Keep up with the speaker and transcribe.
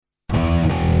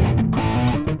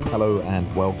Hello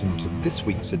and welcome to this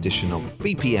week's edition of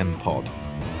BPM Pod,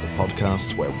 the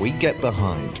podcast where we get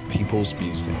behind people's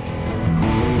music.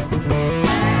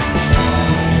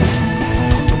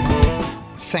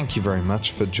 Thank you very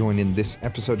much for joining this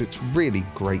episode. It's really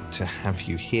great to have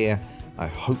you here. I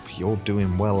hope you're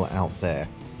doing well out there.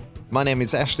 My name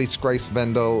is Ashley Grace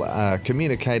Vendel, a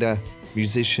communicator,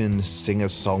 musician,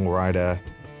 singer-songwriter,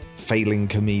 failing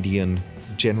comedian,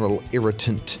 general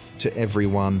irritant to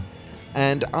everyone.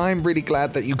 And I'm really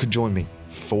glad that you could join me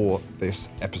for this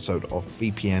episode of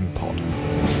BPM Pod.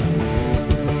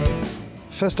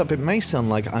 First up, it may sound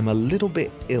like I'm a little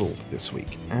bit ill this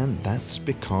week, and that's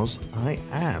because I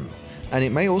am. And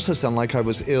it may also sound like I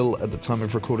was ill at the time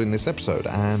of recording this episode,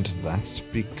 and that's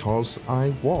because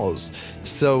I was.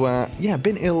 So, I've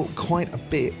been ill quite a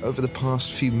bit over the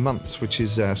past few months, which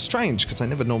is strange because I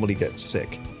never normally get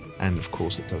sick. And of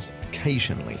course, it does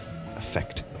occasionally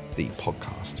affect the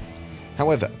podcast.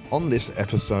 However, on this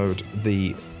episode,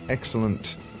 the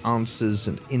excellent answers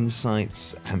and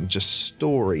insights and just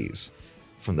stories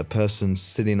from the person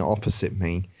sitting opposite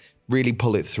me really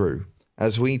pull it through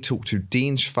as we talk to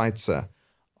Dean Schweitzer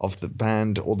of the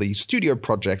band, or the studio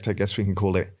project, I guess we can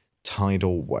call it,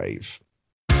 Tidal Wave.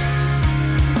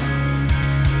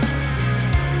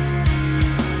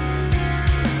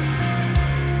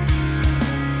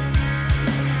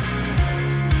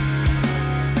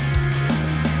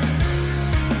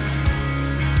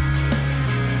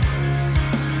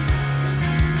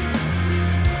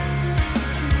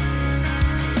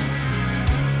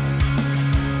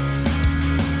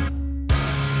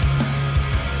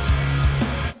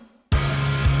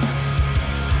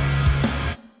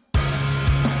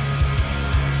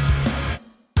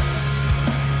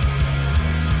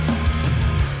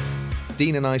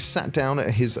 Dean and I sat down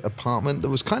at his apartment. There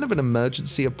was kind of an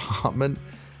emergency apartment.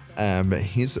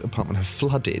 His apartment had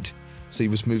flooded, so he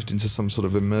was moved into some sort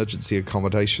of emergency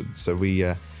accommodation. So we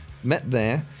met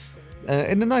there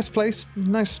in a nice place,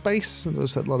 nice space. There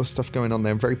was a lot of stuff going on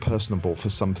there, very personable for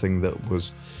something that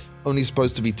was only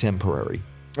supposed to be temporary.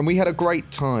 And we had a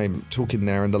great time talking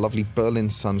there in the lovely Berlin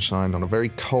sunshine on a very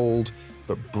cold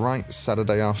but bright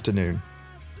Saturday afternoon.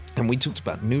 And we talked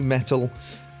about nu metal,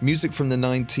 music from the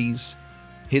 90s,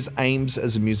 his aims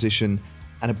as a musician,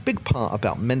 and a big part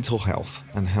about mental health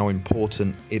and how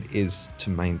important it is to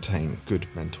maintain good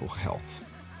mental health.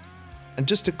 And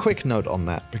just a quick note on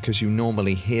that, because you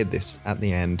normally hear this at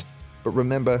the end, but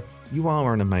remember, you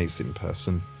are an amazing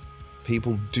person.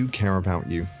 People do care about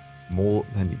you more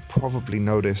than you probably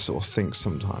notice or think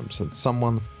sometimes, and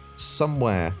someone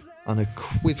somewhere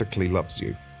unequivocally loves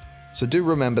you. So do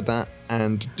remember that,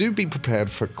 and do be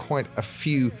prepared for quite a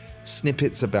few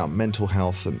snippets about mental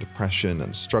health and depression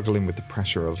and struggling with the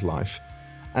pressure of life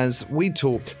as we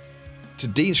talk to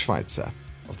Dean Schweitzer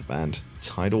of the band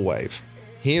Tidal Wave.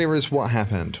 Here is what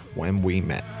happened when we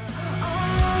met.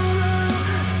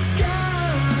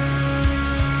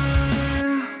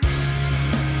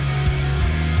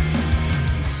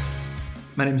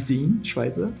 My name's Dean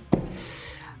Schweitzer,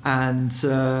 and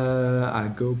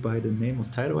I go by the name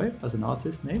of Tidal Wave as an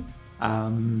artist name.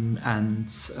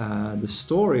 The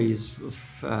stories of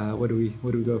where do we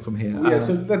go from here? Yeah,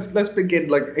 so let's begin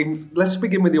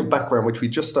with your background, which we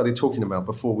just started talking about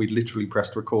before we literally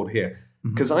pressed record here.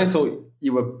 Because I thought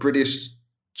you were British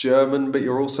German, but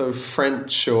you're also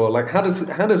French, or like how does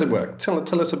it work?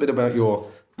 Tell us a bit about your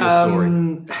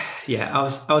story. Yeah, I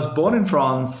was born in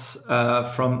France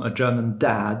from a German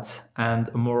dad and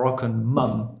a Moroccan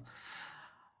mum.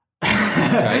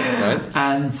 Okay, right.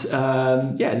 And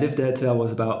lived there till I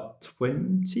was about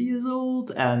 20 years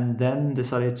old, and then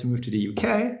decided to move to the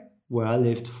UK, where I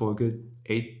lived for a good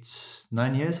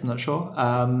 8-9 years, I'm not sure.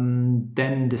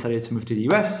 Then decided to move to the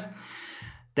US,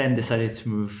 then decided to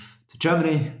move to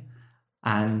Germany,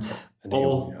 and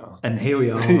here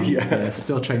we are. Yeah.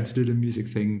 Still trying to do the music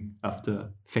thing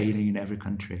after failing in every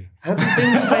country. Has it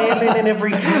been failing in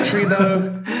every country,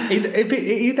 though? If it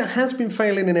either has been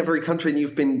failing in every country and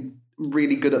you've been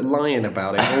really good at lying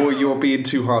about it, or you're being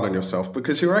too hard on yourself,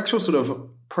 because your actual sort of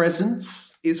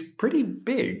presence is pretty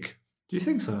big. Do you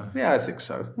think so? Yeah, I think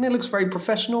so. And it looks very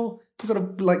professional. You've got a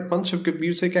bunch of good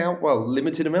music out. Well,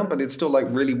 limited amount, but it's still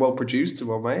really well produced and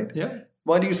well made. Yeah.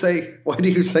 Why do you say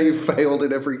you failed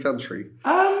in every country?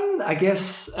 I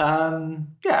guess I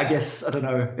don't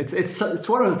know. It's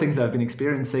one of the things that I've been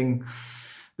experiencing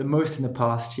the most in the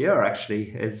past year, actually,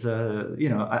 is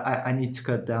I need to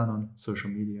cut down on social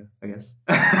media, I guess.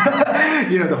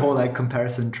 The whole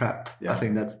comparison trap. Yeah. I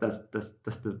think that's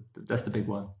the big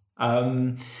one.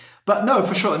 But no,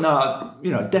 for sure, no,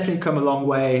 definitely come a long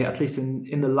way, at least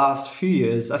in the last few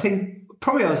years. I think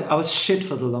probably I was shit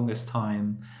for the longest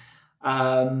time.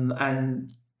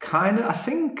 And kind of, I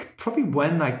think probably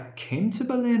when I came to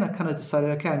Berlin, I kind of decided,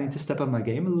 okay, I need to step up my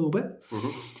game a little bit.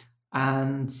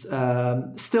 And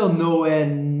still nowhere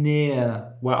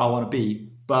near where I want to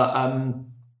be. But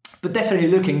definitely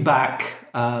looking back,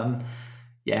 I'd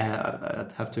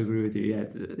have to agree with you.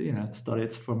 Yeah,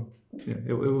 started from,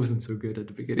 it wasn't so good at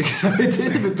the beginning, so it's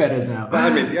a bit better now. But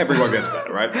I mean, everyone gets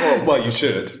better, right? Well, you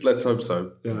should. Let's hope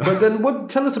so. Yeah. But then,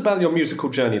 tell us about your musical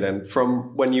journey then,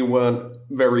 from when you weren't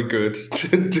very good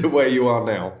to where you are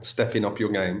now, stepping up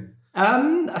your game.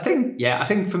 I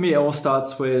think for me it all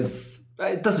starts with.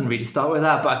 It doesn't really start with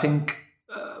that, but I think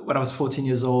when I was 14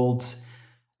 years old,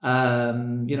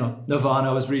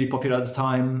 Nirvana was really popular at the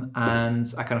time,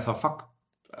 and I kind of thought, fuck,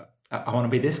 I want to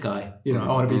be this guy. I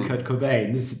want to be Kurt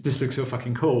Cobain. This looks so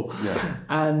fucking cool. Yeah.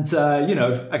 And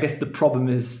I guess the problem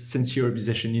is, since you're a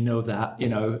musician, you know that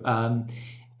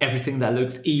everything that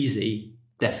looks easy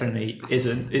definitely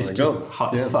isn't. It's just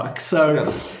hot as fuck. So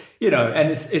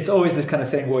and it's always this kind of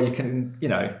thing where you can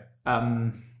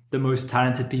the most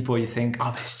talented people, you think,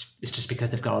 oh, it's just because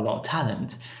they've got a lot of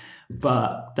talent.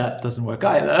 But that doesn't work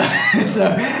either. So,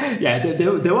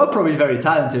 they were probably very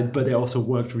talented, but they also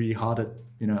worked really hard at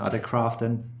their craft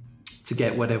and to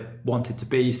get where they wanted to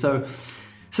be. So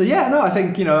I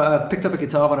think, I picked up a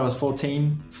guitar when I was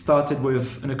 14, started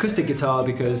with an acoustic guitar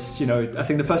because, I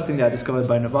think the first thing that I discovered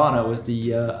by Nirvana was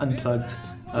the Unplugged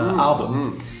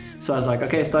album. So I was like,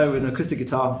 okay, I started with an acoustic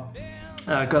guitar.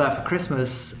 Got that for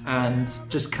Christmas and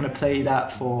just kind of played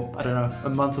that for, I don't know, a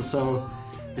month or so.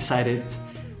 Decided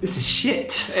this is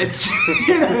shit. It's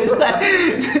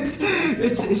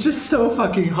it's just so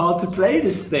fucking hard to play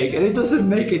this thing, and it doesn't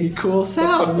make any cool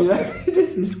sound.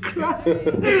 This is crap.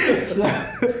 So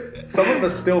some of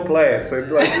us still play it, so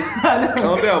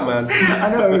calm down, man. I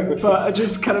know, but I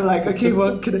just kind of like, okay,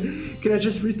 well, can I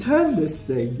just return this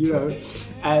thing,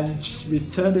 and just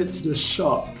returned it to the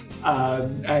shop.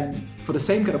 And for the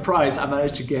same kind of price, I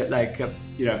managed to get like a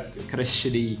kind of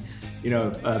shitty,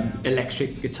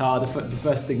 electric guitar, the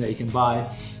first thing that you can buy,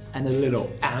 and a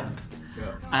little amp.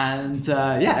 Yeah. And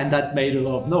and that made a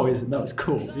lot of noise, and that was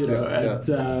cool,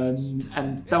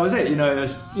 and that was it. It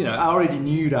was, I already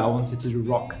knew that I wanted to do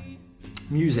rock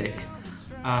music,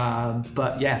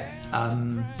 but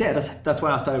that's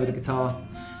when I started with the guitar,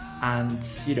 and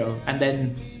and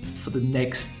then for the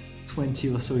next 20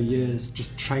 or so years,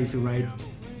 just trying to write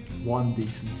one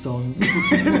decent song.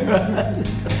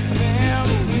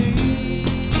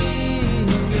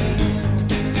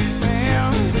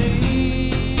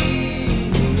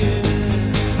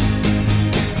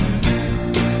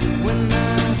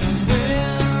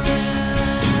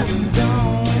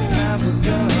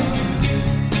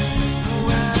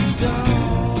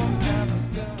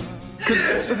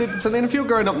 So then if you're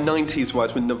growing up 90s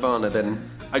wise with Nirvana, then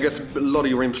I guess a lot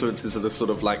of your influences are the sort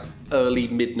of like early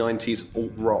mid-90s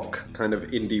alt rock kind of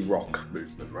indie rock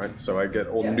movement, right? So I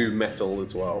get new metal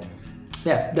as well.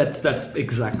 Yeah, that's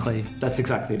exactly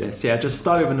this. Yeah, just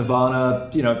started with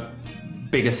Nirvana.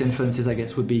 Biggest influences I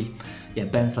guess would be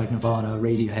bands like Nirvana,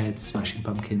 Radiohead, Smashing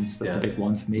Pumpkins. That's a big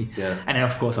one for me. Yeah. And then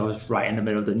of course I was right in the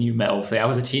middle of the new metal thing. I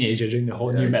was a teenager doing the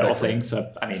whole new metal thing.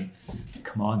 So I mean,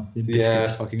 come on, Limp Bizkit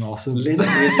is fucking awesome. Limp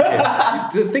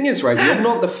Bizkit. The thing is, right, you're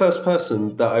not the first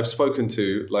person that I've spoken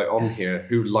to on here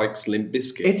who likes Limp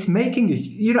Bizkit. It's making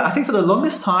I think for the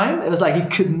longest time it was like you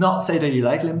could not say that you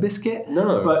like Limp Bizkit.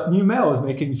 No. But new metal is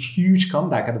making a huge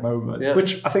comeback at the moment,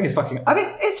 which I think is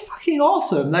it's fucking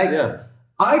awesome.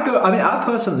 I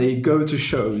personally go to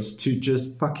shows to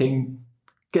just fucking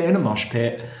get in a mosh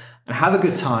pit and have a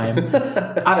good time.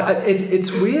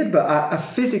 It's weird, but I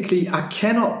physically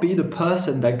cannot be the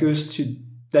person that goes to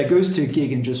a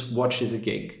gig and just watches a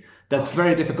gig. That's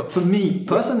very difficult for me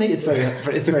personally. It's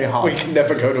very hard. We can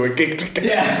never go to a gig together.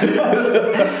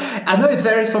 Yeah, I know it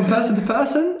varies from person to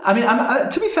person. I mean,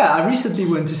 to be fair, I recently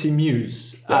went to see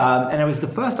Muse, and it was the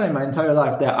first time in my entire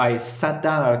life that I sat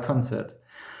down at a concert.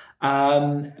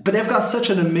 But they've got such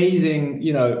an amazing,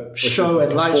 show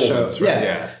and light show. Right?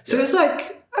 Yeah. So it's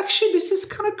like, actually, this is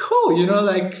kind of cool.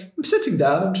 I'm sitting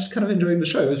down, I'm just kind of enjoying the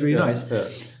show. It was really nice. Yeah.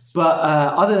 But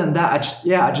other than that,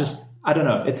 I don't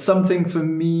know. It's something for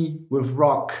me with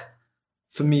rock,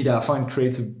 for me that I find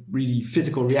creates a really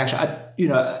physical reaction.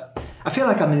 I feel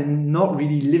like I'm not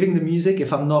really living the music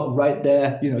if I'm not right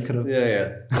there, kind of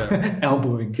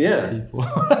elbowing people.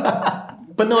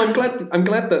 But no, I'm glad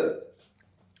that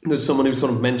there's someone who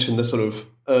sort of mentioned the sort of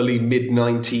early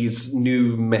mid-90s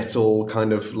new metal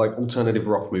kind of like alternative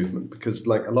rock movement, because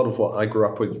like a lot of what I grew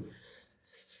up with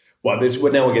well,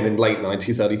 we're getting late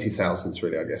 90s, early 2000s,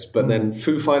 really, I guess. But then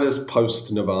Foo Fighters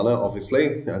post Nirvana,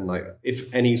 obviously. And like,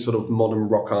 if any sort of modern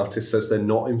rock artist says they're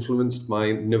not influenced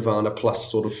by Nirvana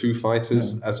plus sort of Foo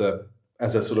Fighters as a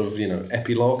sort of,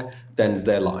 epilogue, then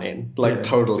they're lying. Like,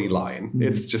 totally lying.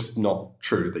 It's just not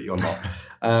true that you're not.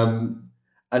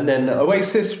 And then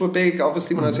Oasis were big,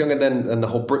 obviously, when I was younger. And the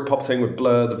whole Britpop thing with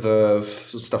Blur, The Verve,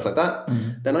 stuff like that.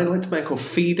 Then I liked a band called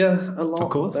Feeder a lot.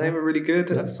 Of course. They were really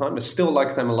good at the time. I still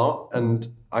like them a lot. And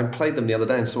I played them the other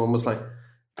day and someone was like,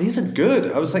 these are good.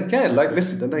 I was like, yeah, like,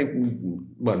 listen,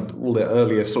 all the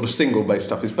earlier sort of single-based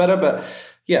stuff is better. But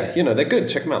yeah, they're good.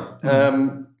 Check them out.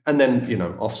 And then,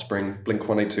 Offspring,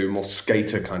 Blink-182, more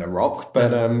skater kind of rock.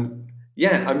 But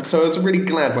so I was really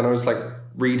glad when I was like,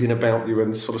 reading about you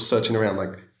and sort of searching around,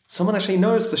 like, someone actually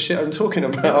knows the shit I'm talking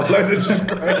about. Like, this is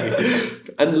great.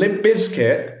 And Limp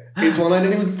Bizkit is one I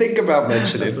didn't even think about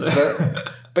mentioning.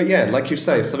 But yeah, like you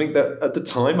say, something that at the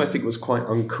time I think was quite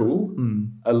uncool,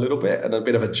 a little bit, and a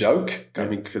bit of a joke. I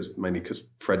mean, mainly because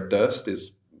Fred Durst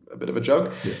is a bit of a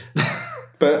joke. Yeah.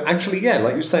 But actually, yeah,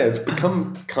 like you say, it's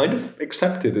become kind of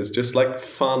accepted as just like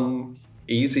fun,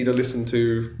 easy to listen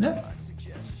to. Yeah.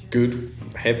 Good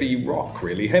heavy rock,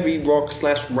 really. Heavy rock /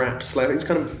 rap / it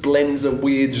kind of blends a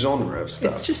weird genre of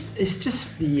stuff. It's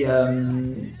just the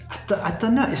I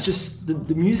don't know. It's just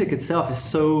the music itself is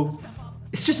so.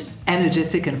 It's just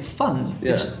energetic and fun.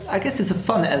 Yeah. I guess it's a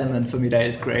fun element for me that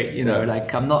is great.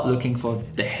 Like I'm not looking for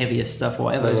the heaviest stuff or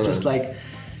whatever. It's just like,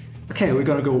 okay, we're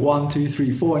gonna go 1, 2,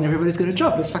 3, 4, and everybody's gonna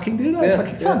jump. Let's fucking do that. It's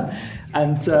fucking fun.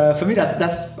 And for me,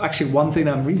 that's actually one thing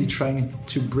that I'm really trying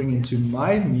to bring into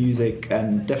my music,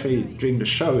 and definitely during the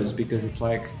shows, because it's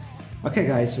like, okay,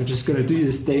 guys, we're just gonna do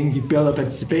this thing. You build up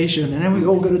anticipation, and then we're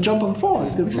all gonna jump on 4.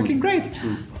 It's gonna be fucking great.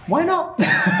 Why not?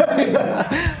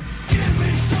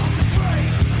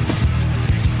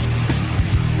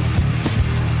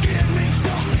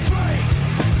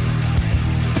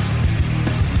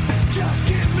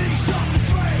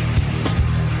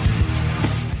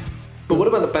 But what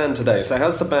about the band today? So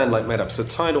how's the band like made up? So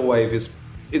Tidal Wave is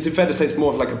it fair to say it's more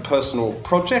of like a personal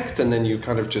project, and then you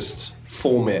kind of just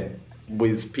form it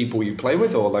with people you play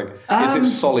with, or like is it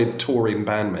solid touring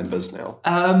band members now?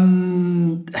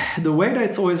 The way that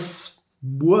it's always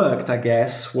worked, I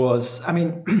guess, was, I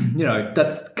mean,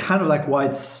 that's kind of like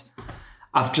why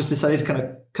I've just decided to kind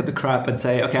of cut the crap and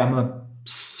say, okay, I'm a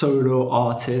solo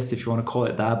artist, if you want to call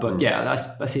it that. But yeah,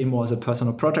 I see it more as a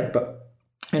personal project. But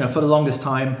for the longest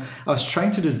time, I was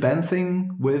trying to do the band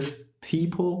thing with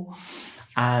people,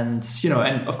 and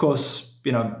and of course,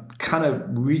 kind of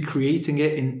recreating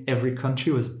it in every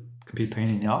country was a complete pain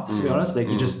in the ass, to be honest. Like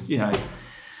you just,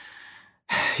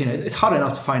 it's hard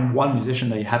enough to find one musician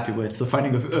that you're happy with. So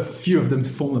finding a few of them to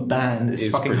form a band is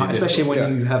fucking hard, especially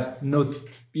when you have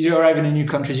you arrive in new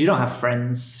countries, you don't have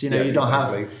friends, you don't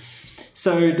have.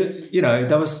 So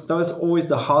that was always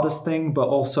the hardest thing, but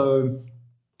also,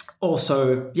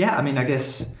 yeah, I mean, I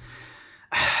guess,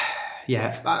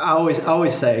 yeah, I always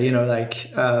say, being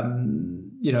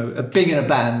in a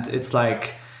band, it's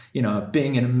like,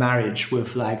 being in a marriage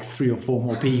with like 3 or 4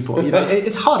 more people.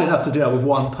 It's hard enough to do that with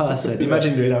one person.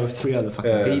 Imagine doing that with 3 other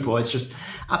fucking people. It's just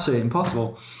absolutely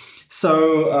impossible.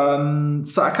 So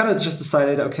I kind of just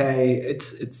decided, okay,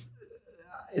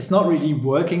 it's not really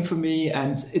working for me,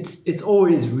 and it's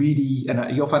always really,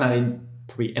 and you'll find out in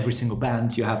probably every single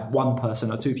band, you have one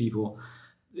person or 2 people.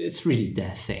 It's really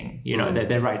their thing,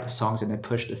 they write the songs and they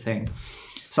push the thing.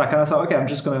 So I kind of thought, okay, I'm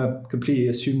just going to completely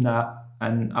assume that,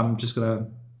 and I'm just going to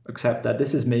accept that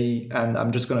this is me, and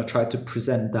I'm just going to try to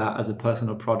present that as a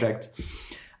personal project.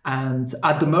 And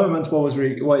at the moment, what is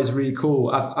really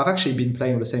cool, I've actually been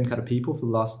playing with the same kind of people for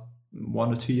the last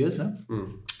 1 or 2 years now.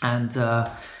 And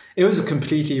it was a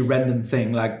completely random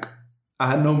thing. Like,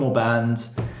 I had no more band,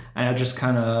 and I just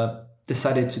kind of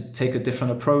decided to take a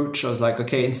different approach. I was like,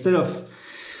 okay, instead of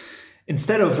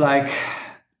like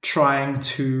try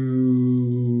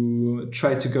to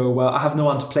go, well, I have no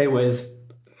one to play with,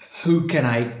 who can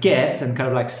I get, and kind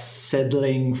of like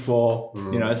settling for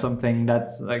something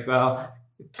that's like, well,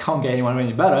 can't get anyone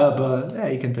any better, but yeah,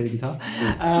 you can play the guitar.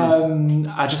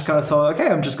 I just kind of thought, okay,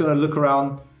 I'm just gonna look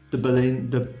around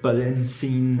the Berlin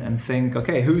scene and think,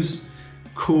 okay, who's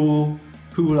cool,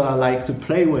 who would I like to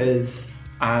play with,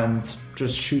 and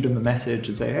just shoot them a message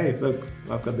and say, hey, look,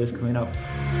 I've got this coming up.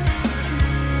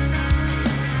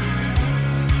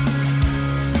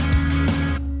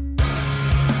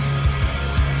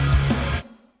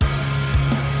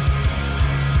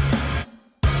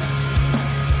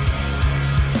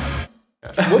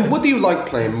 What do you like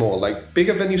playing more? Like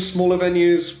bigger venues, smaller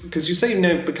venues? Because you say you've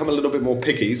now become a little bit more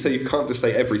picky, so you can't just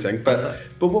say everything. But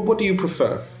what do you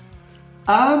prefer?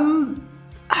 I'll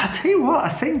tell you what, I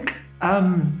think,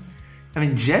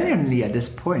 genuinely at this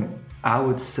point, I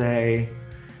would say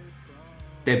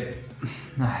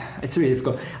it's really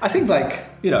difficult. I think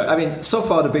so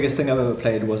far the biggest thing I've ever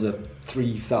played was a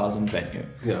 3,000 venue.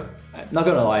 Yeah. Not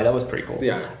gonna lie, that was pretty cool.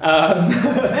 Yeah.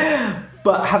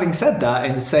 But having said that,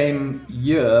 in the same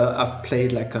year, I've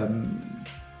played like a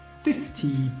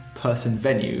 50-person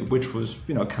venue, which was,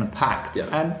 kind of packed. Yeah.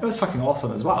 And it was fucking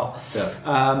awesome as well. Yeah.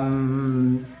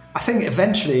 I think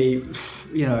eventually,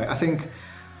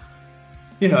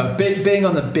 being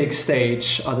on the big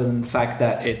stage, other than the fact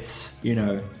that it's,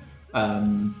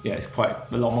 it's quite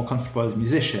a lot more comfortable as a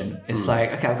musician. It's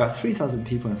like, okay, I've got 3,000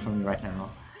 people in front of me right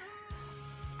now.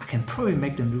 I can probably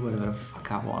make them do whatever the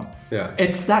fuck I want. Yeah.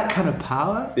 It's that kind of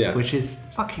power, which is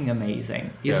fucking amazing.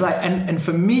 It's like, and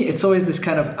for me, it's always this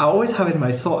kind of, I always have in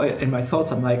my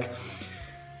thoughts, I'm like,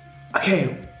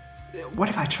 okay, what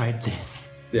if I tried this?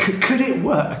 Yeah. Could it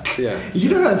work? Yeah. You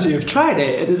don't know until you've tried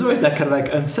it. There's always that kind of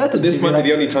like uncertainty. This might be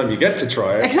the only time you get to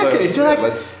try it. Exactly. So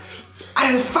let's...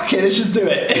 fuck it, let's just do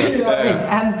it. Yeah. You know what I mean?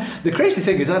 And the crazy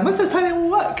thing is that most of the time it will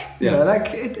work. Yeah.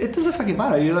 It doesn't fucking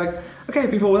matter. You're like, okay,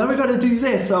 people, well, then we're going to do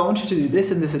this, so I want you to do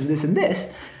this and this and this and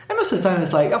this. And most of the time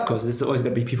it's like, of course, there's always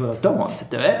going to be people that don't want to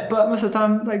do it, but most of the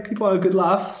time, like, people have a good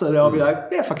laugh, so they'll be like,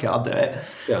 yeah, fuck it, I'll do it.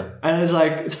 Yeah. And it's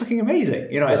like, it's fucking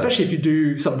amazing, especially if you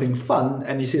do something fun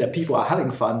and you see that people are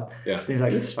having fun, then you're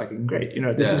like, this is fucking great,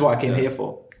 this is what I came here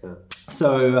for. Yeah.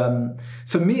 So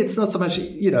for me, it's not so much,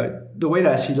 the way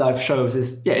that I see live shows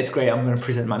is, it's great. I'm going to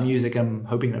present my music. I'm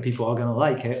hoping that people are going to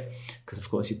like it because, of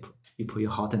course, you put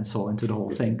your heart and soul into the whole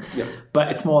thing. Yeah.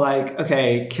 But it's more like,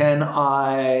 okay, can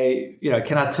I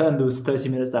turn those 30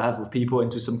 minutes that I have with people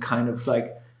into some kind of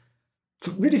like,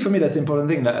 really for me, that's the important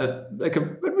thing, that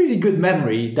a really good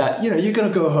memory that, you're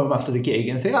going to go home after the gig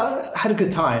and think, I had a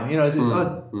good time. Do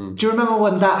you remember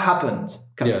when that happened?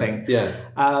 Kind of thing. Yeah.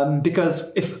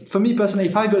 Because for me personally,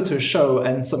 if I go to a show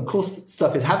and some cool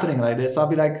stuff is happening like this, I'll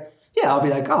be like,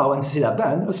 oh, I went to see that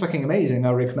band. It was fucking amazing.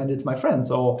 I'll recommend it to my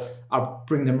friends, or I'll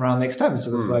bring them around next time.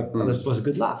 So it's like, this was a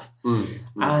good laugh.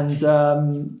 And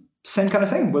same kind of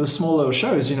thing with the small little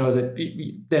shows, that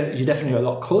you're definitely a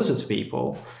lot closer to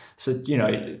people. So,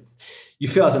 you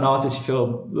feel as an artist, you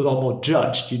feel a lot more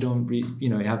judged. You don't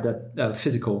you have that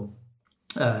physical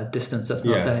distance that's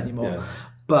not there anymore. Yeah.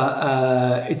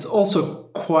 But it's also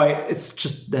it's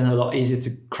just then a lot easier to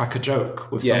crack a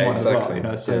joke with someone as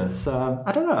well. So it's,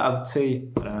 I don't know, I would say,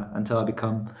 until I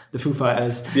become the Foo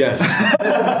Fighters. Yeah.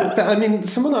 But,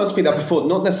 someone asked me that before,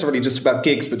 not necessarily just about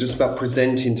gigs, but just about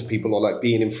presenting to people or like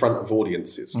being in front of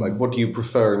audiences. Like, what do you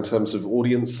prefer in terms of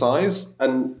audience size?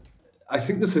 And I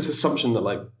think there's this assumption that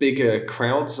like bigger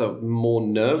crowds are more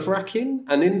nerve-wracking.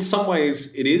 And in some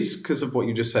ways it is because of what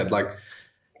you just said, like,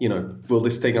 will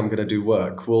this thing I'm going to do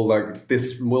work? Will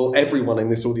everyone in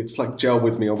this audience like gel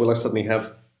with me? Or will I suddenly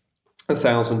have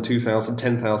 1,000, 2,000,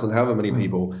 10,000, however many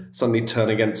people suddenly turn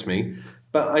against me?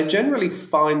 But I generally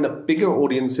find that bigger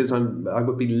audiences I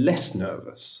would be less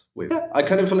nervous with. Yeah. I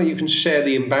kind of feel like you can share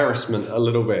the embarrassment a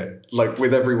little bit, like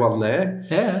with everyone there.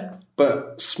 Yeah.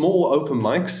 But small open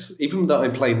mics, even that I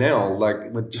play now,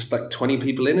 like with just like 20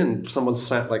 people in and someone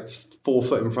sat like 4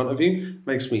 foot in front of you,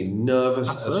 makes me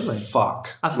nervous as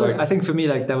fuck. Absolutely. I think for me,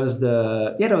 like that was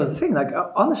the thing. Like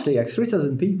honestly, like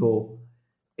 3,000 people,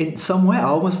 in some way, I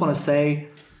almost want to say,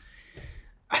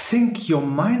 I think your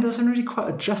mind doesn't really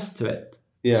quite adjust to it.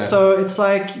 Yeah. So it's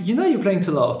like, you're playing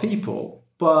to a lot of people,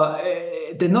 but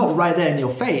they're not right there in your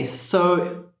face.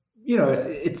 So,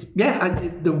 it's,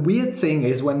 the weird thing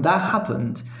is when that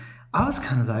happened, I was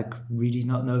kind of like really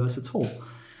not nervous at all.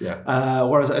 Yeah.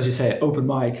 Whereas, as you say, open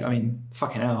mic,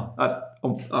 fucking hell. I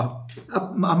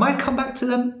might come back to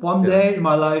them one day in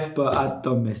my life, but I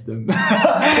don't miss them.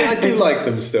 I do like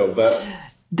them still, but...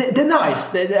 They're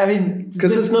nice.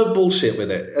 Because there's no bullshit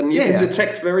with it. And you can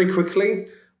detect very quickly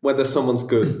whether someone's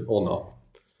good or not.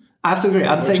 I have to agree.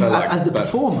 I'm saying as the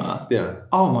performer,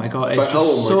 oh my God,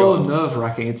 it's so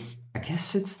nerve-wracking. I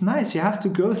guess it's nice. You have to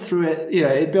go through it.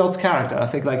 It builds character. I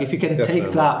think like if you can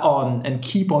take that on and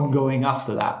keep on going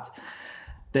after that,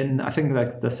 then I think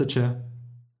like that's such an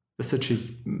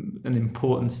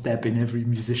important step in every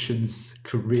musician's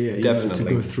career. To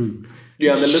go through.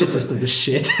 Yeah, I'm a little bit of the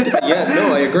shit.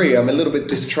 I agree. I'm a little bit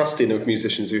distrusting of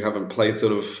musicians who haven't played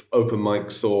sort of open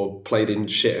mics or played in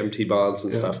shit empty bars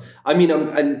and stuff.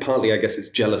 And partly I guess it's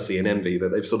jealousy and envy that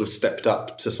they've sort of stepped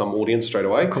up to some audience straight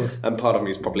away. Of course. And part of me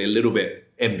is probably a little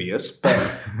bit envious, but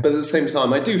at the same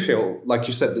time, I do feel, like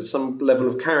you said, there's some level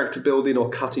of character building or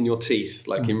cutting your teeth,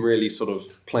 like in really sort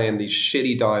of playing these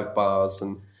shitty dive bars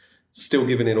and still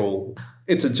giving it all.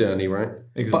 It's a journey, right?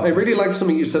 Exactly. But I really liked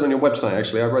something you said on your website,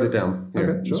 actually. I wrote it down. Here.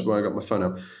 Okay, This is sure. where I got my phone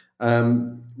out.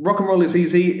 Rock and roll is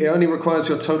easy. It only requires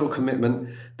your total commitment.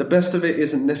 The best of it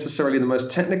isn't necessarily the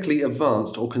most technically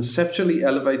advanced or conceptually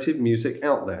elevated music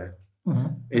out there. Mm-hmm.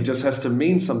 It just has to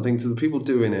mean something to the people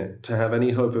doing it to have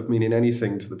any hope of meaning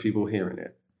anything to the people hearing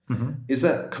it. Mm-hmm. Is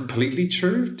that completely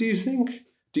true, do you think?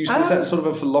 Is that sort of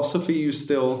a philosophy you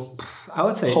still I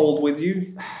would say hold with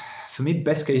you? for me,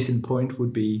 best case in point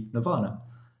would be Nirvana.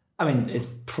 I mean,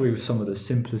 it's probably some of the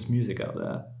simplest music out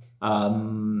there.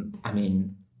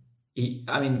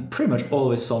 Pretty much all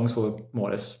of his songs were more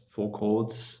or less 4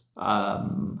 chords,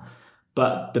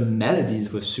 but the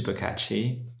melodies were super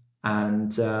catchy,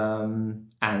 and the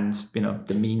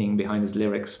meaning behind his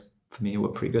lyrics for me were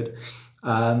pretty good.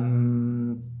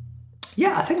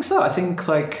 Yeah, I think so. I think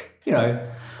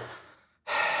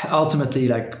ultimately,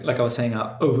 like I was saying,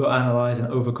 I overanalyze and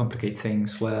overcomplicate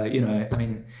things. Where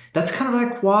that's kind of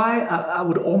like why I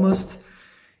would almost.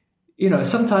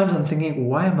 Sometimes I'm thinking,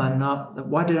 why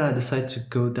did I decide to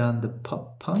go down the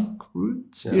pop punk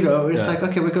route? Yeah. It's like,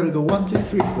 okay, we're going to go 1, 2,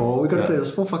 3, 4. We're going to play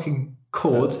those 4 fucking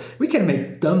chords. We can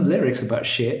make dumb lyrics about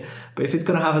shit, but if it's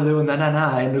going to have a little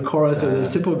na-na-na in the chorus or a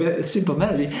simple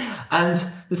melody. And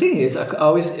the thing is, I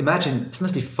always imagine it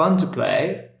must be fun to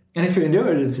play. And if you enjoy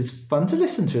it, it's fun to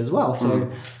listen to as well.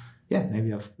 So, yeah,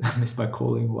 maybe I've missed my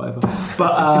calling or whatever.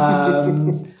 But I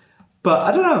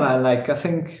don't know, man. Like, I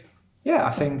think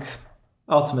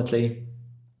ultimately,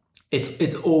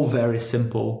 it's all very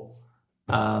simple,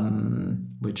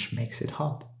 which makes it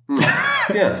hard.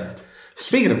 Yeah.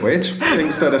 Speaking of which,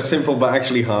 things that are simple but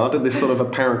actually hard, and this sort of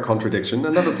apparent contradiction.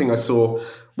 Another thing I saw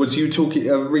was you talking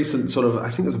a recent sort of, I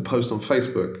think it was a post on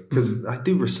Facebook, because I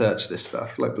do research this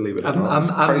stuff, like, believe it or not.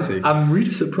 It's crazy. I'm really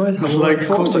surprised how Of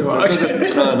course I don't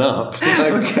just turn up.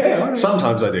 Okay, all right.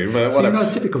 Sometimes I do, but So whatever. you're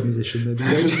not a typical musician,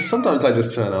 then? Sometimes I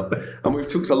just turn up. And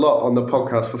we've talked a lot on the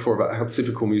podcast before about how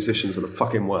typical musicians are the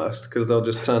fucking worst, because they'll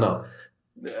just turn up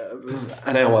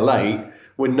an hour late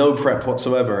with no prep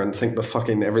whatsoever and think the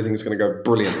fucking everything's going to go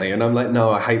brilliantly. And I'm like,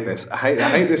 no, I hate this. I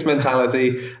hate this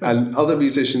mentality. And other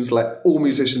musicians let all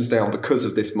musicians down because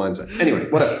of this mindset. Anyway,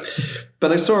 whatever.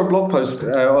 But I saw a blog post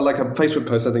or like a Facebook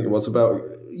post, I think it was, about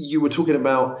you were talking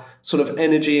about sort of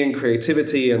energy and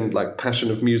creativity and like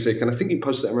passion of music. And I think you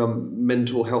posted it around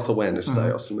Mental Health Awareness Day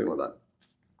or something like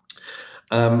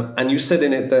that. And you said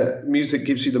in it that music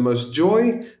gives you the most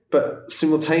joy, but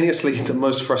simultaneously the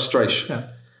most frustration. Yeah.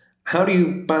 How do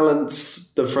you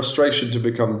balance the frustration to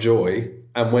become joy,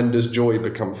 and when does joy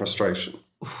become frustration?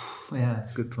 Yeah, that's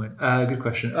a good point. Good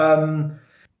question.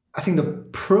 I think the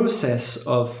process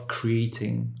of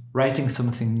writing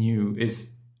something new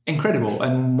is incredible,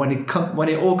 and when it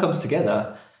all comes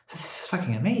together, this is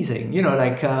fucking amazing.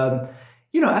 I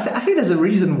think there's a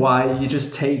reason why you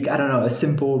just take, I don't know, a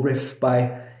simple riff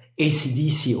by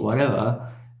AC/DC or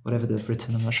whatever they've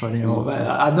written. I'm not sure anymore. But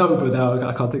I know, but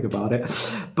I can't think about it.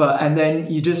 And then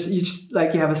you just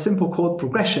like, you have a simple chord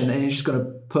progression, and you're just gonna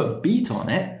put a beat on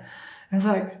it, and it's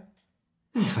like,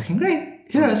 this is fucking great.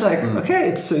 It's like, okay,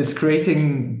 it's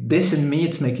creating this in me.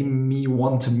 It's making me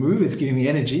want to move. It's giving me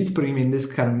energy. It's putting me in this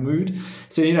kind of mood.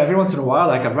 So, every once in a while,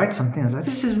 like, I write something, and it's like,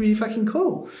 this is really fucking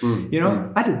cool.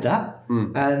 I did that.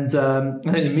 And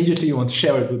then immediately you want to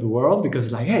share it with the world,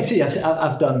 because like, hey, see,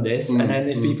 I've done this. And then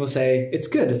if people say it's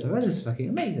good, it's like, well, this is fucking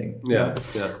amazing. Yeah.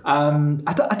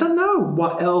 I don't know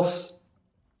what else.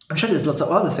 I'm sure there's lots of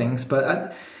other things,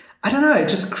 but I don't know. It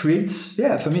just creates,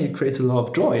 for me, it creates a lot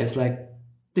of joy. It's like,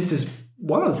 this is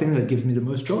one of the things that gives me the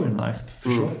most joy in life, for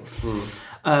sure.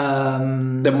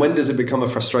 Then when does it become a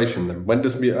frustration then? When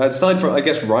does, aside from, I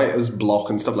guess, writer's block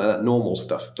and stuff like that, normal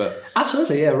stuff, but...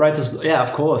 Absolutely,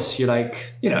 of course. You're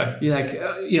like,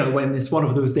 when it's one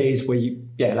of those days where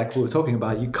like we were talking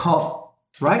about, you can't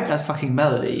write that fucking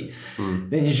melody,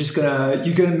 then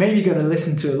you're maybe gonna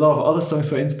listen to a lot of other songs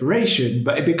for inspiration,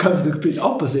 but it becomes the complete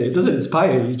opposite. It doesn't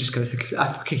inspire you. You're just gonna think, I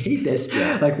fucking hate this.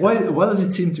 Yeah. Like, why does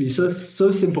it seem to be so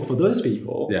simple for those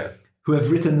people who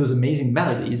have written those amazing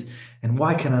melodies, and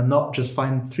why can I not just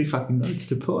find 3 fucking notes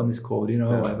to put on this chord,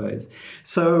 whatever it is.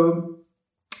 So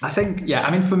I think,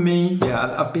 for me,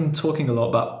 I've been talking a lot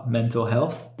about mental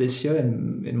health this year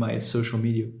in my social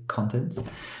media content,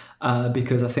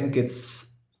 because I think it's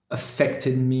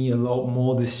affected me a lot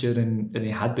more this year than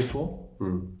it had before.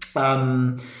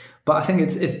 But I think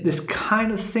it's this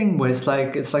kind of thing where it's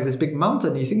like this big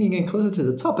mountain. You think you're getting closer to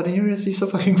the top, and then you realize you're so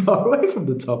fucking far away from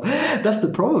the top. That's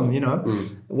the problem,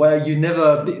 where you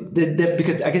never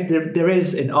because I guess there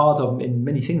is in art or in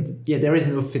many things. Yeah, there is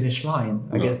no finish line.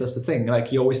 I guess that's the thing.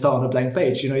 Like you always start on a blank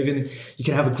page. Even you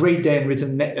can have a great day and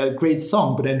written a great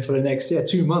song, but then for the next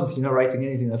 2 months you're not writing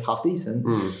anything that's half decent.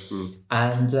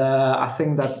 And I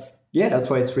think that's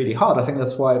why it's really hard. I think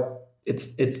that's why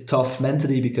it's tough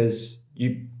mentally, because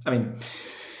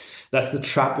that's the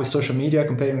trap with social media,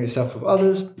 comparing yourself with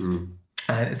others. And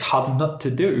it's hard not to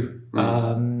do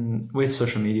with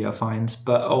social media, I find.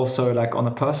 But also, like, on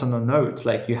a personal note,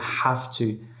 like, you have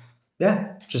to,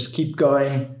 just keep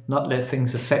going, not let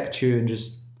things affect you, and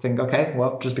just think, okay,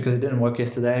 well, just because it didn't work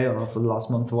yesterday or for the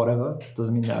last month or whatever,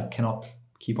 doesn't mean that I cannot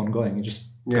keep on going. You just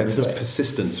it's just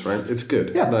persistence, right? It's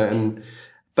good. Yeah.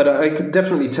 But I could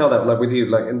definitely tell that, like, with you,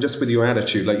 like, and just with your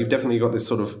attitude, like, you've definitely got this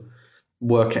sort of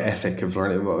work ethic of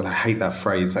learning. I hate that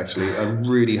phrase, actually. I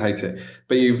really hate it.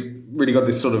 But you've really got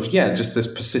this sort of, just this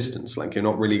persistence. Like, you're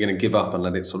not really going to give up and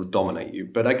let it sort of dominate you.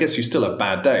 But I guess you still have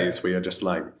bad days where you're just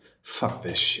like, fuck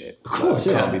this shit. Of course,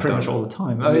 pretty much all the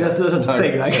time. I mean, that's the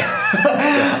thing. Like,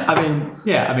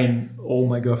 I mean, all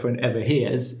my girlfriend ever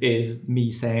hears is me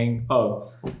saying,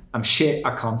 "Oh, I'm shit.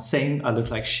 I can't sing. I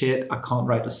look like shit. I can't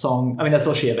write a song." I mean, that's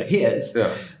all she ever hears. Yeah.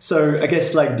 So I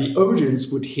guess, like, the audience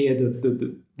would hear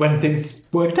the when things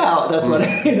worked out. That's what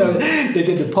they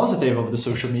get the positive of the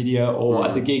social media, or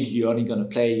at the gig you're only going to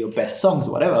play your best songs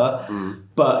or whatever.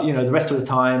 But the rest of the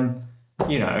time,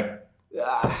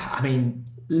 I mean,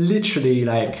 literally,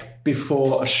 like,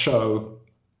 before a show,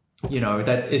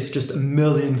 that it's just a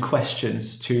million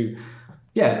questions to,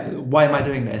 why am I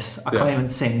doing this? I can't even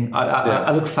sing.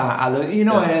 I look fat. I look,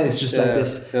 it's just like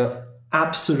this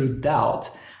absolute doubt.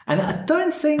 And I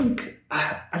don't think,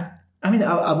 I mean,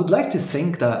 I would like to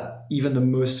think that even the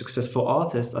most successful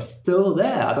artists are still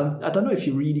there. I don't know if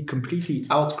you really completely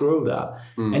outgrow that.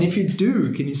 And if you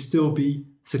do, can you still be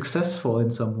successful in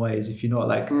some ways if you're not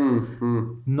like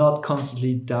not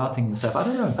constantly doubting yourself? I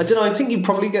don't know. I think you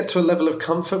probably get to a level of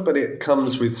comfort, but it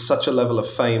comes with such a level of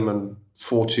fame and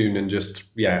fortune and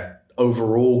just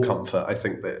overall comfort. I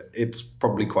think that it's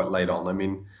probably quite late on. I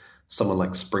mean, someone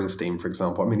like Springsteen, for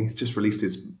example, I mean, he's just released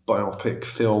his biopic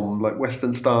film, like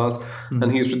Western Stars,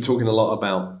 and he's been talking a lot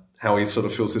about how he sort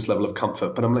of feels this level of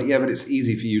comfort. But I'm like, but it's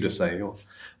easy for you to say. You're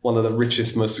one of the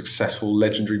richest, most successful,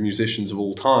 legendary musicians of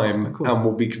all time, and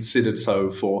will be considered so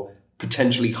for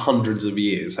potentially hundreds of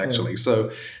years, actually.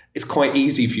 So it's quite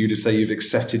easy for you to say you've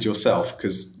accepted yourself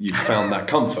because you've found that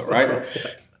comfort, right?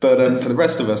 But for the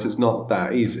rest of us, it's not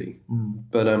that easy.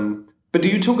 But do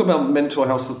you talk about mental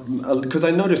health? Because I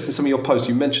noticed in some of your posts,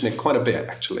 you mention it quite a bit,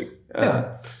 actually.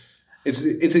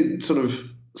 Is it sort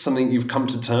of something you've come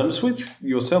to terms with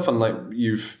yourself, and like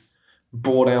you've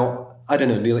brought out, I don't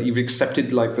know, you've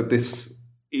accepted like that this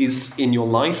is in your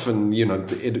life, and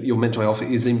your mental health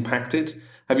is impacted?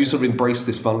 Have you sort of embraced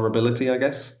this vulnerability, I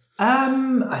guess?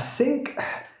 I think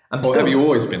have you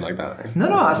always been like that?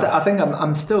 No. I think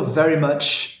I'm still very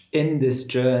much in this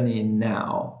journey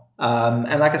now.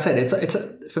 And like I said, it's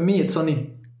for me, it's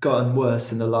only gotten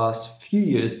worse in the last few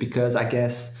years, because I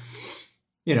guess,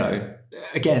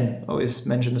 again, I always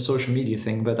mention the social media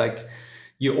thing, but like,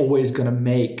 you're always going to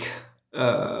make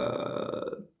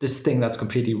this thing that's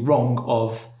completely wrong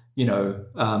of,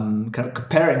 kind of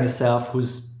comparing yourself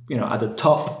who's, at the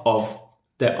top of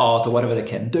their art or whatever they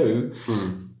can do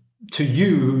to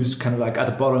you who's kind of like at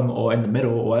the bottom or in the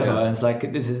middle or whatever. And it's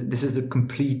like, this is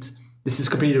completely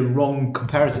the wrong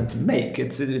comparison to make.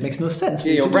 It makes no sense.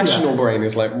 Your rational brain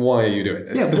is like, why are you doing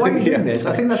this? Why are you doing this?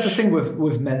 I think that's the thing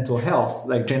with mental health,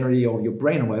 like generally, or your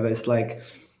brain or whatever. It's like,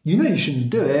 you shouldn't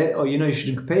do it, or you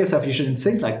shouldn't compare yourself. You shouldn't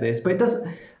think like this. But it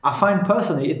doesn't. I find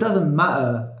personally, it doesn't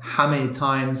matter how many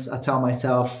times I tell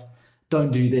myself,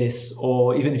 don't do this,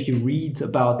 or even if you read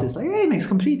about it, it's like, hey, it makes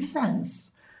complete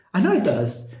sense. I know it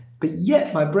does, but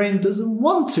yet my brain doesn't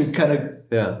want to kind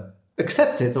of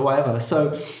accept it or whatever.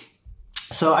 So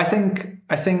I think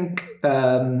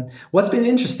what's been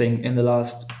interesting in the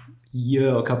last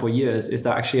year or couple of years is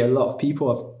that actually a lot of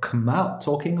people have come out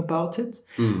talking about it,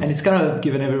 and it's kind of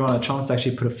given everyone a chance to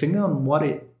actually put a finger on what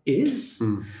it is.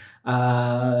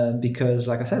 Because,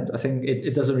 like I said, I think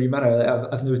it doesn't really matter.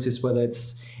 I've noticed whether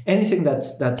it's anything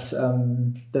that's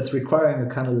requiring a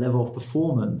kind of level of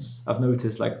performance. I've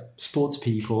noticed like sports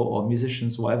people or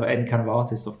musicians or whatever, any kind of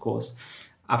artist, of course,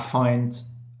 I find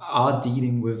are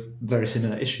dealing with very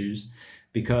similar issues,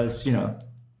 because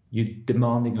you're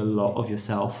demanding a lot of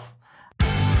yourself.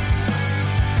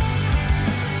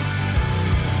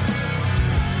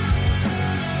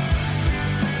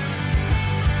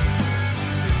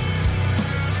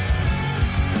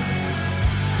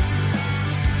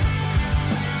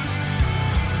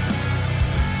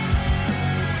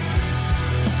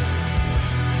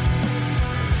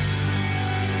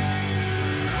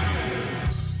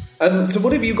 So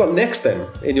what have you got next then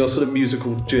in your sort of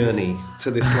musical journey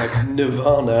to this like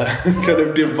nirvana kind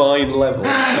of divine level?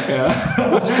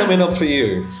 Yeah. What's coming up for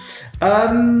you?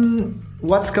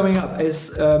 What's coming up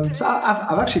is so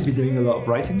I've actually been doing a lot of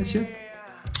writing this year,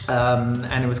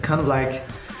 and it was kind of like,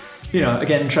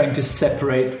 again, trying to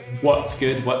separate what's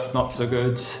good, what's not so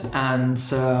good, and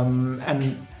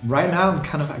right now I'm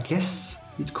kind of, I guess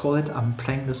you'd call it, I'm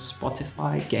playing the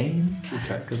Spotify game.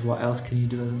 Okay. Because what else can you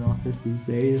do as an artist these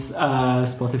days?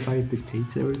 Spotify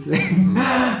dictates everything.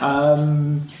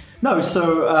 I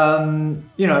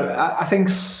think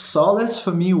Solace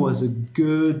for me was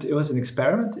it was an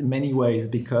experiment in many ways,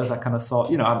 because I kind of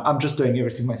thought, I'm just doing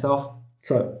everything myself.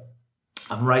 So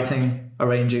I'm writing,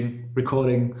 arranging,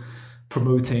 recording,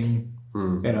 promoting.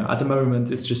 At the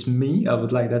moment it's just me. I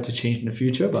would like that to change in the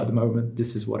future, but at the moment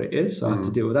this is what it is, so I have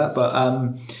to deal with that. But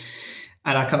and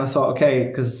I kind of thought, okay,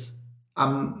 because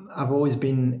I've always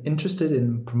been interested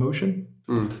in promotion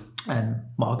and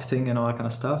marketing and all that kind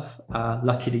of stuff.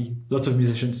 Luckily, lots of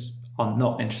musicians are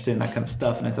not interested in that kind of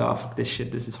stuff, and I thought, oh, fuck this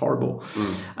shit, this is horrible.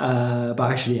 But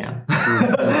I actually am.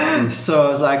 So I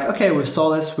was like, okay, with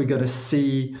Solace we're gonna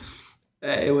see.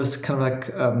 It was kind of like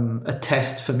a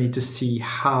test for me to see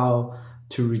how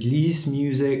to release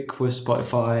music with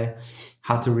Spotify,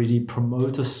 how to really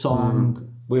promote a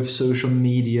song with social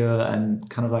media, and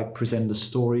kind of like present the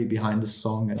story behind the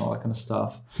song and all that kind of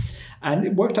stuff. And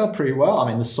it worked out pretty well. I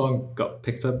mean, the song got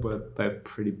picked up by a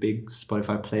pretty big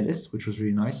Spotify playlist, which was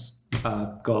really nice.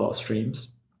 Got a lot of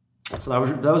streams. So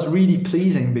that was really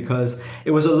pleasing, because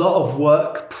it was a lot of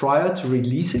work prior to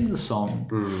releasing the song.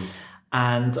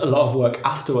 And a lot of work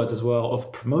afterwards as well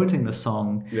of promoting the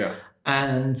song. Yeah.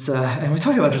 And we're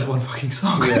talking about just one fucking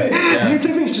song. It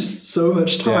took me just so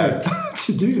much time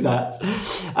to do that.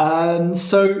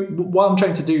 So what I'm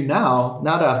trying to do now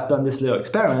that I've done this little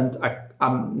experiment,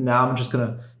 I'm just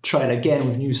gonna try it again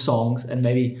with new songs and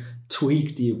maybe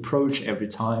tweak the approach every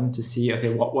time to see,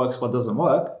 okay, what works, what doesn't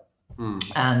work,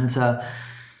 and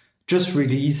just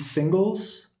release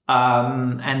singles.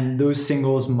 And those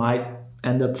singles might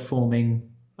end up forming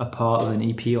a part of an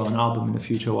EP or an album in the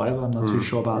future or whatever. I'm not too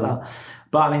sure about that.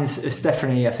 But I mean, it's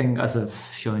definitely, I think,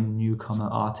 if you're a newcomer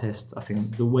artist, I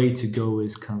think the way to go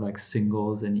is kind of like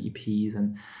singles and EPs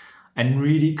and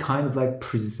really kind of like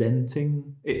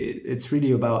presenting. It's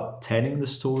really about telling the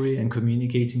story and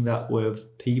communicating that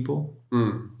with people.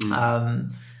 The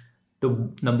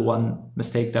number one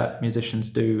mistake that musicians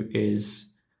do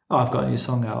is, I've got a new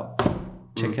song out,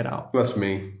 check it out. That's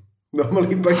me.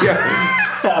 Normally, but yeah.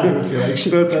 I don't feel like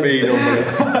shit. That's me normally.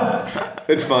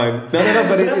 It's fine. No,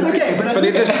 but that's okay.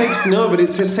 It just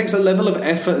takes a level of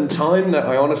effort and time that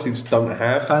I honestly just don't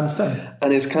have. I understand.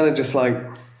 And it's kind of just like,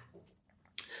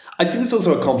 I think it's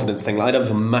also a confidence thing. Like, I don't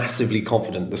feel massively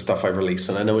confident in the stuff I release,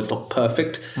 and I know it's not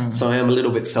perfect, so I am a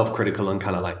little bit self-critical and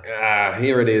kind of like,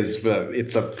 here it is, but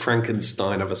it's a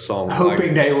Frankenstein of a song.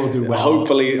 Hoping they will do well.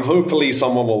 Hopefully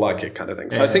someone will like it, kind of thing.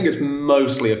 So I think it's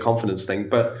mostly a confidence thing,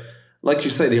 but like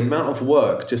you say, the amount of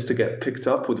work just to get picked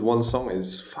up with one song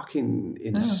is fucking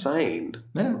insane.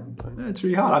 Yeah, it's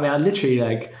really hard. I mean, I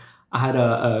had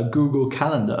a Google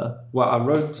Calendar where I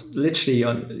wrote literally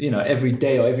on, every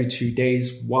day or every 2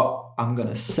 days what I'm going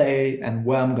to say and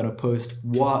where I'm going to post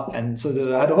what. And so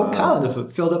I had a whole calendar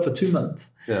filled up for 2 months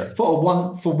for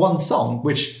one song,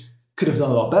 which could have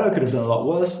done a lot better, could have done a lot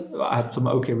worse. I had some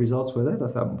okay results with it. I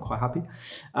thought I'm quite happy.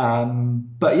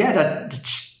 But yeah,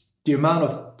 the amount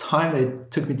of time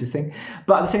it took me to think.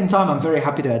 But at the same time, I'm very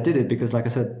happy that I did it, because like I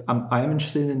said, I am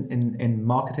interested in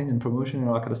marketing and promotion and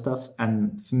all that kind of stuff.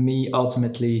 And for me,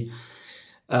 ultimately,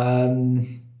 I'm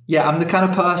the kind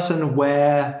of person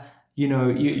where, you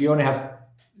only have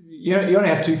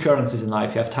two currencies in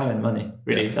life. You have time and money,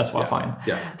 really. That's what I find.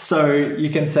 Yeah. So you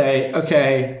can say,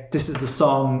 okay, this is the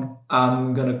song.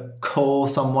 I'm going to call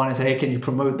someone and say, hey, can you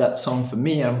promote that song for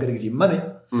me? And I'm going to give you money.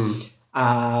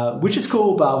 Which is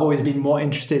cool, but I've always been more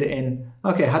interested in,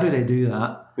 okay, how do they do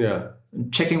that? Yeah.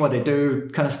 Checking what they do,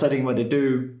 kind of studying what they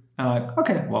do. And I'm like,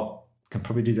 okay, well, I can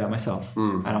probably do that myself.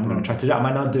 And I'm going to try to do that. I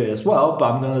might not do it as well, but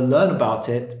I'm going to learn about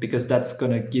it, because that's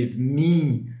going to give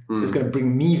me, it's going to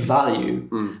bring me value.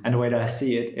 And the way that I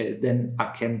see it is then I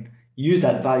can use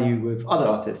that value with other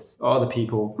artists or other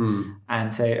people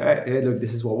and say, hey, look,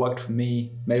 this is what worked for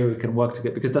me. Maybe we can work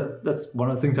together, because that's one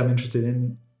of the things I'm interested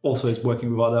in. Also is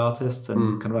working with other artists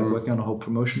and kind of like working on the whole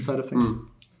promotion side of things.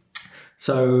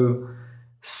 So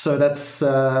that's,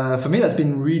 for me, that's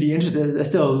been really interesting. There's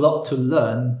still a lot to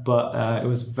learn, but it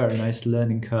was a very nice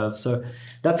learning curve. So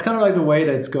that's kind of like the way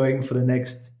that it's going for the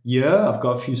next year. I've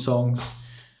got a few songs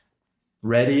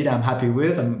ready that I'm happy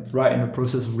with. I'm right in the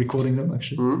process of recording them,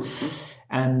 actually.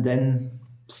 And then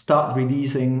start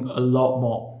releasing a lot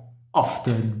more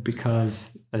often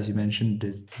because, as you mentioned,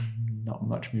 there's not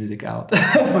much music out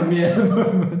for me at the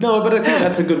moment. No, but I think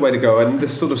that's a good way to go. And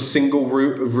this sort of single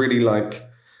route of really like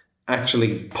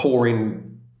actually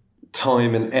pouring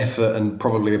time and effort and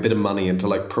probably a bit of money into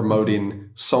like promoting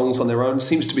songs on their own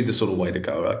seems to be the sort of way to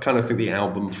go. I kind of think the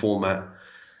album format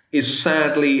is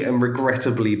sadly and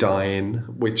regrettably dying,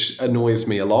 which annoys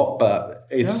me a lot, but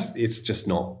it's just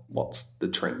not what the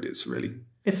trend is really.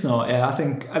 It's not, yeah.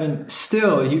 I mean,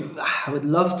 still, I would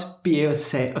love to be able to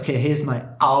say, okay, here's my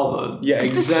album. Yeah,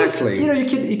 exactly.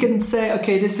 Just, you can say,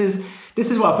 okay, this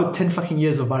is why I put 10 fucking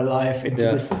years of my life into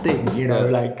this thing,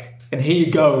 like, and here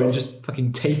you go, and just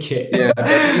fucking take it. Yeah,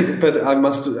 but I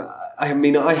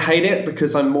hate it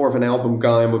because I'm more of an album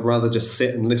guy and would rather just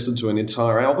sit and listen to an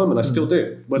entire album, and I still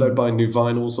do. When I buy new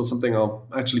vinyls or something, I'll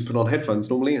actually put on headphones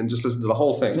normally and just listen to the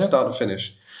whole thing, start to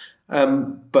finish.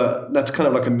 But that's kind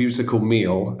of like a musical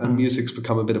meal, and music's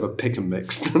become a bit of a pick and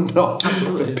mix, not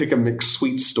a pick and mix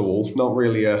sweet stall, not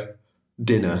really a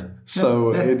dinner.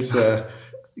 So it's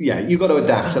you got to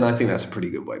adapt, and I think that's a pretty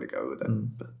good way to go with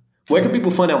it. But where can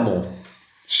people find out more?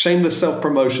 Shameless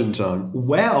self-promotion time.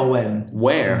 Where or when?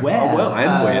 Where? Well,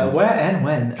 and when? Where and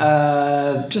when?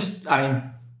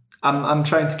 I'm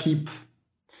trying to keep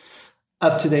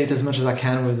up to date as much as I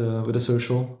can with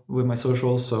my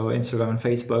socials, so Instagram and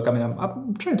Facebook. I mean,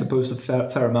 I'm trying to post a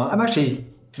fair amount. I'm actually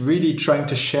really trying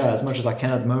to share as much as I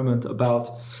can at the moment about,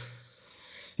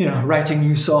 writing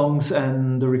new songs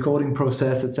and the recording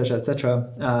process, etc., etc.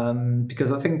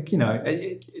 Because I think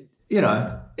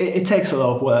it takes a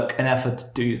lot of work and effort to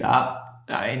do that.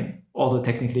 I mean, although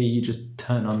technically you just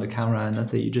turn on the camera and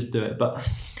that's it, you just do it. But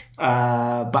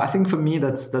I think for me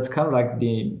that's kind of like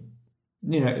the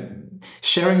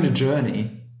sharing the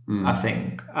journey. I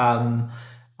think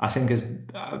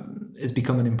is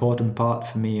become an important part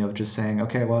for me of just saying,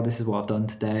 okay, well, this is what I've done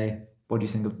today. What do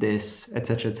you think of this,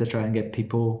 etc., etc., and get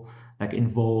people like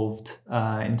involved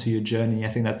into your journey. I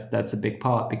think that's a big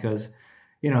part because,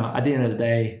 at the end of the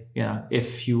day,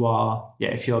 if you're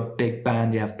a big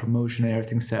band, you have promotion and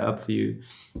everything set up for you.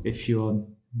 If you're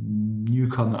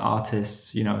newcomer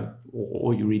artists,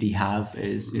 all you really have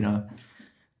is,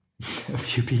 a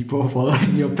few people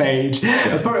following your page.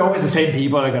 It's probably always the same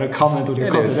people that are going to comment on your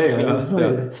content anyway.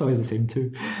 It's always the same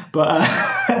too. But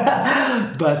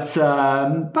but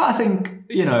I think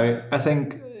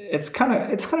it's kind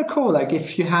of cool. Like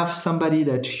if you have somebody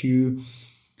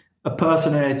a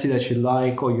personality that you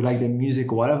like, or you like their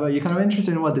music or whatever, you're kind of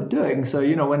interested in what they're doing. So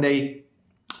when they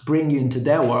bring you into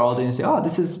their world and you say, oh,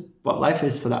 this is what life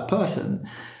is for that person,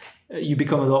 you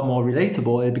become a lot more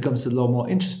relatable. It becomes a lot more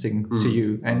interesting to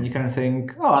you. And you kind of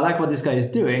think, oh, I like what this guy is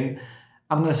doing.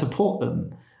 I'm going to support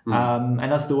them.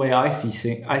 And that's the way I see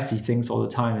things all the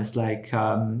time. It's like,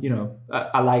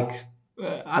 I like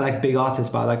big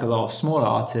artists, but I like a lot of smaller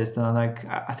artists. And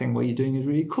I think what you're doing is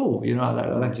really cool. I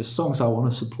like your songs. I want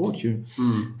to support you.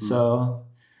 So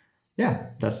yeah,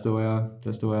 that's the way I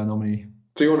normally.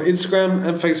 So you're on Instagram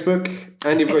and Facebook,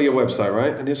 and you've got your website,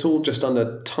 right? And it's all just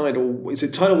under Tidal. Is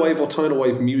it Tidal Wave or Tidal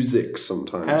Wave Music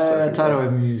sometimes? Tidal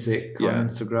Wave Music on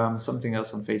Instagram, something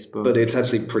else on Facebook. But it's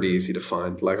actually pretty easy to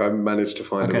find. Like I managed to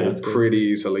find it all pretty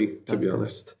easily, to be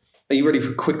honest. Are you ready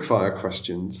for quickfire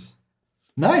questions?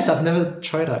 Nice, I've never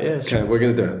tried that. Yeah, okay, we're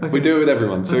going to do it. Okay. We do it with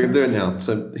everyone, so we're going to do it now.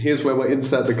 So here's where we'll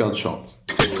insert the gunshots.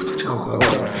 Go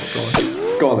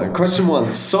on then. Question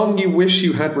 1. Song you wish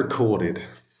you had recorded.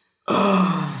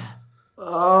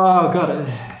 Oh God!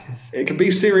 It can be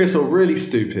serious or really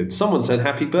stupid. Someone said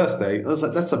 "Happy Birthday." I was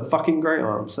like, "That's a fucking great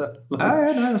answer." No,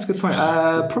 that's a good point.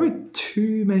 Probably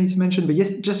too many to mention, but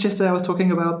yes, just yesterday I was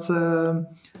talking about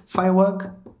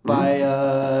 "Firework"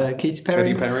 by Katy Perry.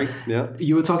 Katy Perry, yeah.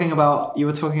 You were talking about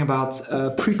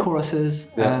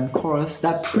pre-choruses and chorus.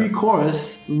 That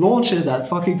pre-chorus launches that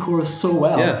fucking chorus so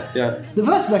well. Yeah. The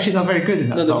verse is actually not very good in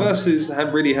that song. No, the verse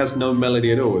really has no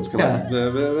melody at all. It's kind of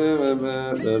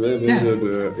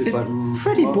it's like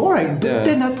pretty boring. But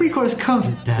then that pre-chorus comes.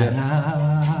 It's like,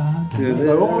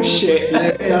 oh shit!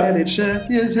 And it's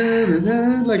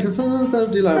like a 4th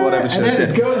of July, whatever. And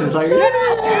then it goes. It's like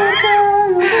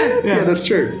yeah, that's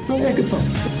true. So yeah, good song.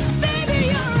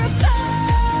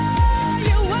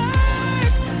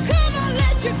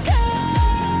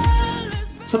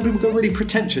 Some people got really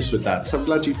pretentious with that, so I'm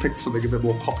glad you picked something a bit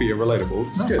more poppy and relatable.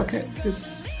 It's good. Okay, it's good.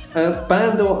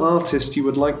 Band or artist you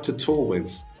would like to tour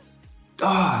with?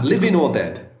 Living or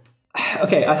dead?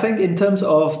 Okay, I think in terms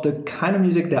of the kind of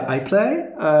music that I play,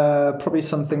 probably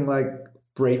something like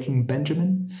Breaking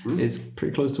Benjamin is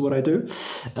pretty close to what I do.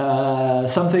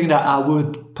 Something that I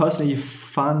would personally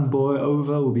fanboy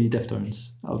over would be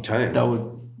Deftones. Okay. That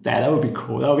would Yeah, that would be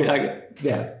cool. That would be like,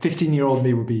 15-year-old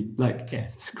me would be like, yeah,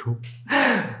 it's cool.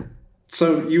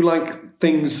 So you like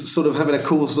things sort of having a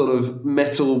cool sort of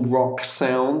metal rock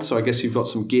sound. So I guess you've got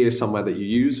some gear somewhere that you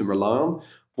use and rely on.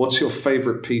 What's your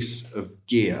favorite piece of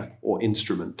gear or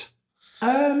instrument?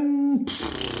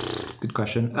 Good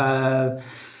question. Probably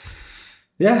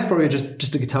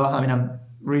just a guitar. I mean, I'm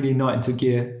really not into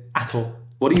gear at all.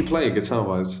 What do you play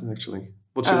guitar-wise, actually?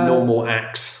 What's your normal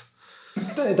axe?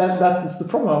 That's the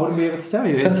problem. I wouldn't be able to tell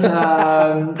you. It's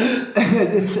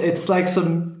it's like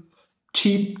some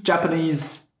cheap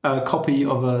Japanese copy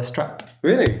of a Strat.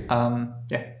 Really?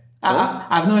 Yeah. I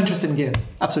have no interest in gear.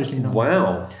 Absolutely not.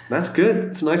 Wow, that's good.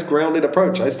 It's a nice grounded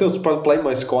approach. I still play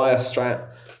my Squier Strat,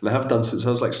 and I have done since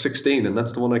I was like 16, and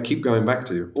that's the one I keep going back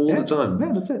to all the time.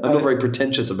 Yeah, that's it. I'm not very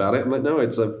pretentious about it, but no,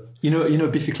 it's a... You know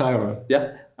Biffy Clyro?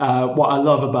 Yeah. What I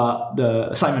love about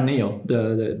the Simon Neil,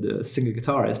 the singer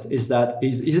guitarist, is that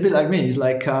he's a bit like me. He's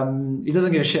like he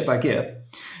doesn't give a shit about gear.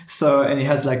 So, and he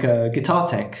has like a guitar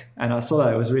tech, and I saw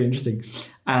that, it was really interesting.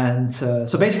 And so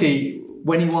basically,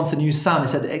 when he wants a new sound, he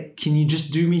said, hey, "Can you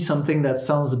just do me something that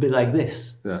sounds a bit like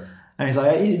this?" Yeah. And he's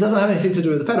like, it doesn't have anything to do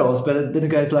with the pedals, but then the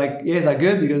guy's like, "Yeah, is that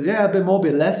good?" He goes, "Yeah, a bit more, a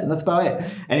bit less," and that's about it.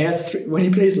 And he has when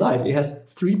he plays live, he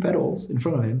has 3 pedals in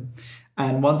front of him,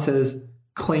 and one says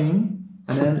clean.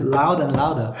 And then loud and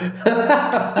louder.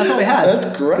 That's all he has.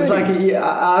 That's great. It's like,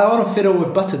 I want to fiddle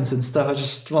with buttons and stuff. I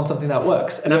just want something that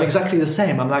works. And I'm exactly the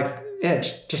same. I'm like, yeah,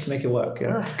 just make it work.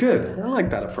 Yeah. That's good. I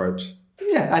like that approach.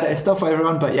 Yeah, it's not for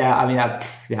everyone, but yeah, I mean, I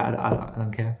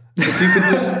don't care. If you could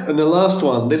just, and the last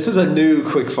one, this is a new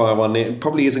quickfire one. It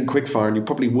probably isn't quickfire, and you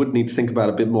probably would need to think about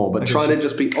it a bit more. But try to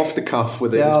just be off the cuff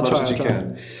with it as much as you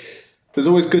can. There's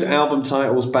always good album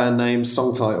titles, band names,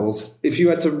 song titles. If you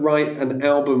had to write an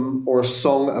album or a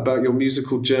song about your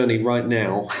musical journey right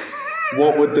now,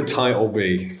 what would the title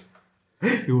be?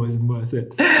 It wasn't worth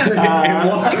it. It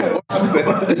wasn't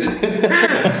worth it.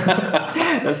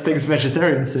 That's things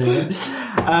vegetarians say.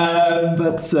 No,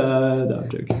 I'm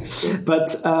joking.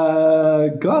 But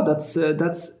God, that's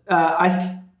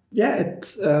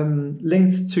it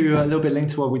linked to a little bit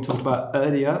linked to what we talked about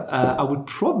earlier. I would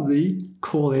probably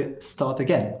call it Start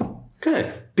Again.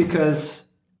 Okay. Because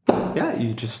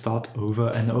you just start over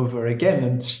and over again,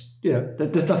 and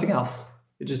there's nothing else.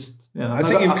 You just I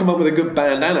think you've come up with a good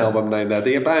band and album name there.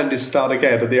 The band is Start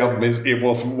Again, and the album is It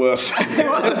Wasn't Worth It. It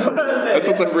wasn't worth it. That's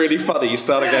also really funny. You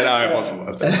Start Again, it wasn't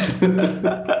worth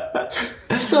it.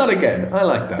 Start Again. I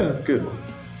like that. Good one.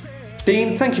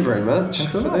 Dean, thank you very much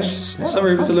for this. Yeah,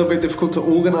 sorry it was a little bit difficult to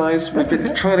organise. We've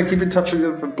been trying to keep in touch with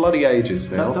you for bloody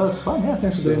ages now. That was fun. Yeah,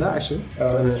 thanks for doing that, actually.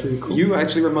 That's really cool. You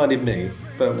actually reminded me,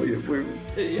 but we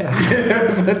yeah.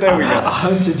 but there we go. I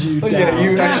hunted you down. Yeah,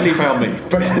 you actually found me.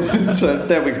 But so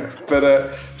there we go.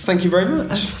 But thank you very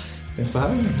much. Thanks for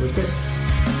having me. It was great.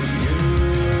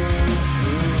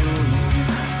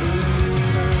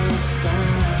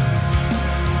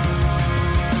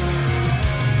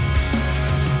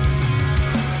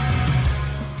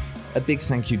 A big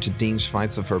thank you to Dean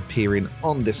Schweitzer for appearing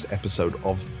on this episode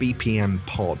of BPM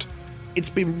Pod. It's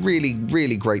been really,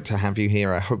 really great to have you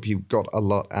here. I hope you got a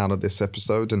lot out of this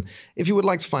episode. And if you would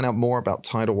like to find out more about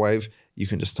Tidal Wave, you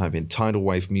can just type in Tidal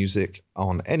Wave Music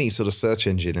on any sort of search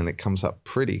engine and it comes up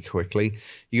pretty quickly.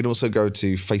 You can also go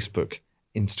to Facebook,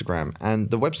 Instagram,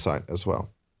 and the website as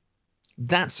well.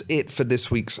 That's it for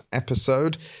this week's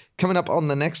episode. Coming up on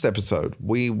the next episode,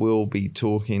 we will be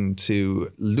talking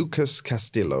to Lucas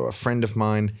Castillo, a friend of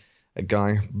mine, a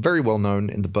guy very well known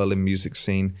in the Berlin music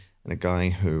scene, and a guy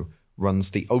who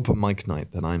runs the open mic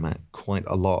night that I'm at quite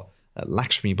a lot at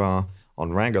Lakshmi Bar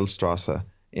on Rangelstrasse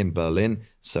in Berlin.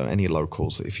 So any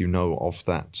locals, if you know of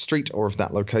that street or of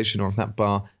that location or of that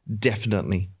bar,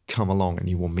 definitely come along and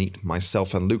you will meet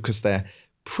myself and Lucas there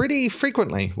pretty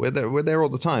frequently. We're there all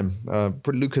the time.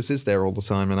 Lucas is there all the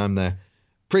time and I'm there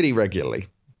pretty regularly.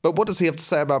 But what does he have to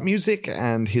say about music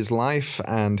and his life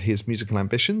and his musical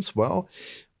ambitions? Well,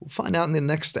 we'll find out in the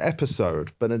next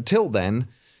episode. But until then,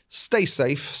 stay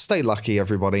safe, stay lucky,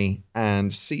 everybody,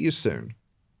 and see you soon.